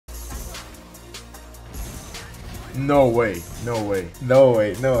No way. No way. No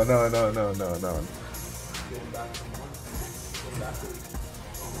way. No, no, no, no, no, no.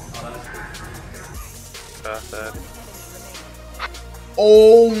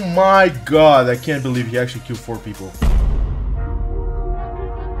 Oh my god, I can't believe he actually killed 4 people.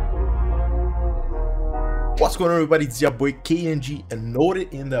 What's going on, everybody? It's your boy KNG and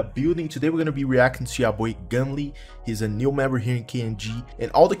Noted in the building. Today we're going to be reacting to your boy Gumle. He's a new member here in KNG,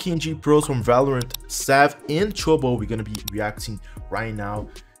 and all the KNG pros from Valorant, Sav, and Chobo. We're going to be reacting right now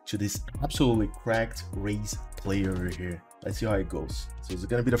to this absolutely cracked Raze player over here. Let's see how it goes. So it's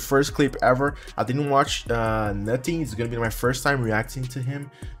gonna be the first clip ever. I didn't watch nothing. It's gonna be my first time reacting to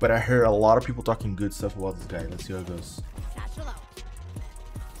him, but I heard a lot of people talking good stuff about this guy. Let's see how it goes.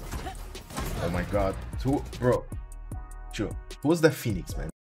 Oh my god. Who, bro? Chill. Who was that Phoenix,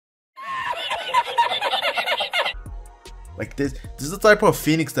 man? Like this is the type of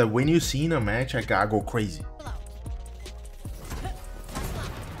Phoenix that when you see in a match, I gotta go crazy.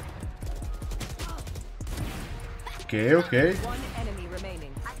 Okay, okay. One enemy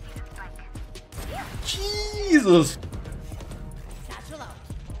remaining. Jesus.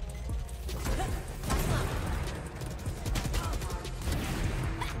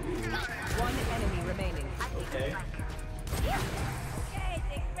 One enemy remaining. Okay.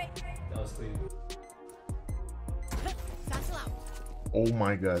 That was clean. Oh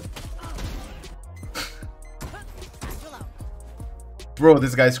my god. Bro,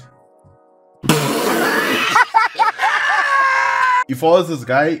 this guy's he follows this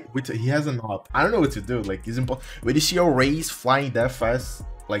guy, which he has an op. I don't know what to do. Like, it's impossible. When you see your Raze flying that fast,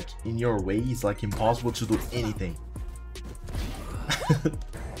 like in your way, it's like impossible to do anything. That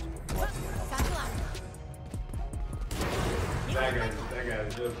guy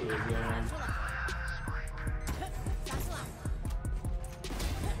was real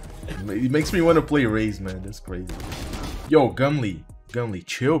cool. It makes me want to play Raze, man. That's crazy. Yo, Gumle,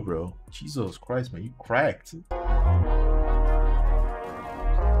 chill, bro. Jesus Christ, man, you cracked.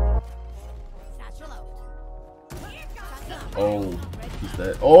 Oh, he's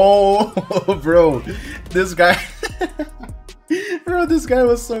dead. Oh, bro, this guy. Bro, this guy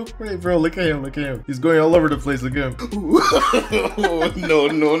was so great, bro. Look at him, look at him. He's going all over the place. Look at him. No,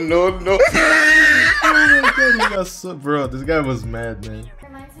 no, no, no. Oh my god, he got so, bro, this guy was mad, man.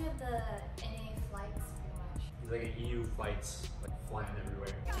 Reminds me of the NA flights, pretty much. He's like an EU flights, like flying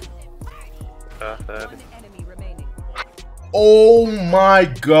everywhere. One enemy remaining. Oh my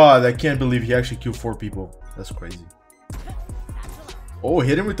god, I can't believe he actually killed 4 people. That's crazy. Oh,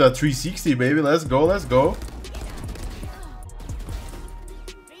 hit him with a 360, baby. Let's go, let's go.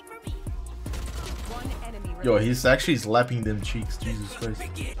 Yo, he's actually slapping them cheeks. Jesus Christ.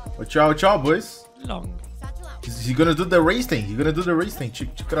 Watch out, boys. Long. He's gonna do the race thing. He's gonna do the race thing. Check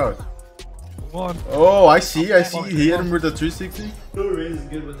it out. One. Oh, I see. He hit him with a 360. Raze is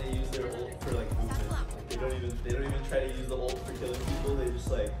good when they use their ult for like movement. Like, they don't even try to use the ult for killing people. They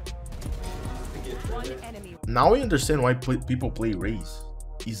just like use it to get further. Now I understand why people play Raze.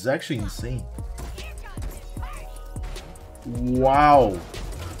 He's actually insane. Wow.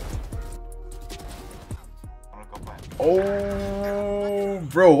 Oh,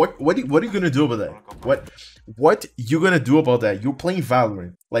 bro, what are you gonna do about that? What you gonna do about that? You're playing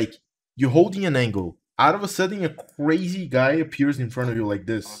Valorant, like you're holding an angle. Out of a sudden, a crazy guy appears in front of you like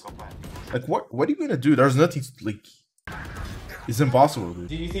this. Like what are you gonna do? There's nothing, like, it's impossible, dude.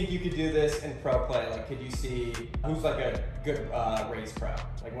 Do you think you could do this in pro play? Like, could you see who's like a good Raze pro,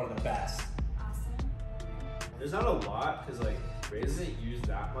 like one of the best? There's not a lot because like Raze isn't used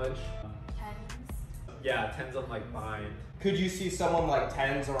that much. Yeah, tens on like bind. Could you see someone like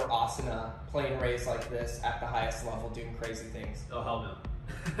Tens or Asuna playing Raze like this at the highest level, doing crazy things? Oh hell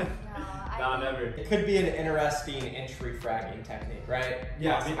no. No, Never. It could be an interesting entry fragging technique, right?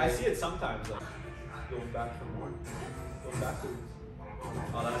 Yeah, I mean I see it sometimes. Like going back for more, going backwards.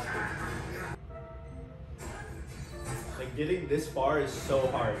 Oh, that's cool. Like getting this far is so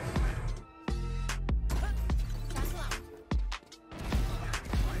hard.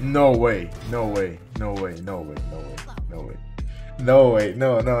 No way, no way, no way, no way, no way, no way, no way,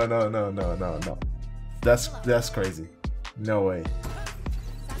 no, no, no, no, no, no, no. That's crazy. No way.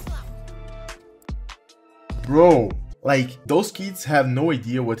 Bro, like those kids have no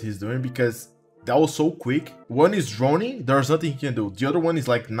idea what he's doing because that was so quick. One is droning, there's nothing he can do. The other one is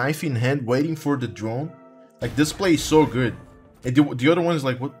like knife in hand waiting for the drone. Like this play is so good. And the other one is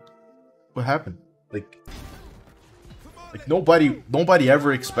like, what happened? Like nobody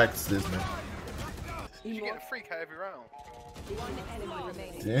ever expects this, man. You get a freak every round.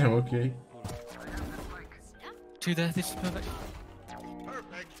 Damn, okay. 2 there, this is perfect.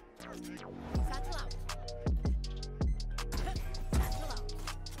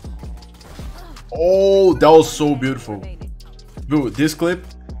 Oh, that was so beautiful. Dude, this clip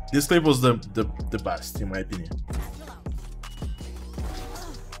was the best in my opinion.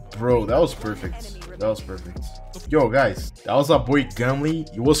 Bro, that was perfect. That was perfect. Yo, guys, that was our boy Gumle.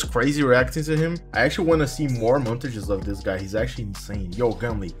 It was crazy reacting to him. I actually want to see more montages of this guy. He's actually insane. Yo,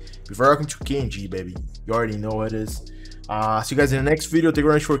 Gumle, before welcome to KNG, baby. You already know what it is. See you guys in the next video. Thank you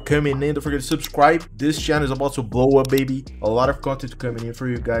very much for coming in. Don't forget to subscribe. This channel is about to blow up, baby. A lot of content coming in for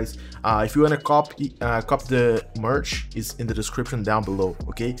you guys. If you want to copy the merch, is in the description down below.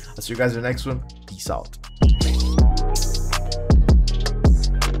 Okay, I'll see you guys in the next one. Peace out.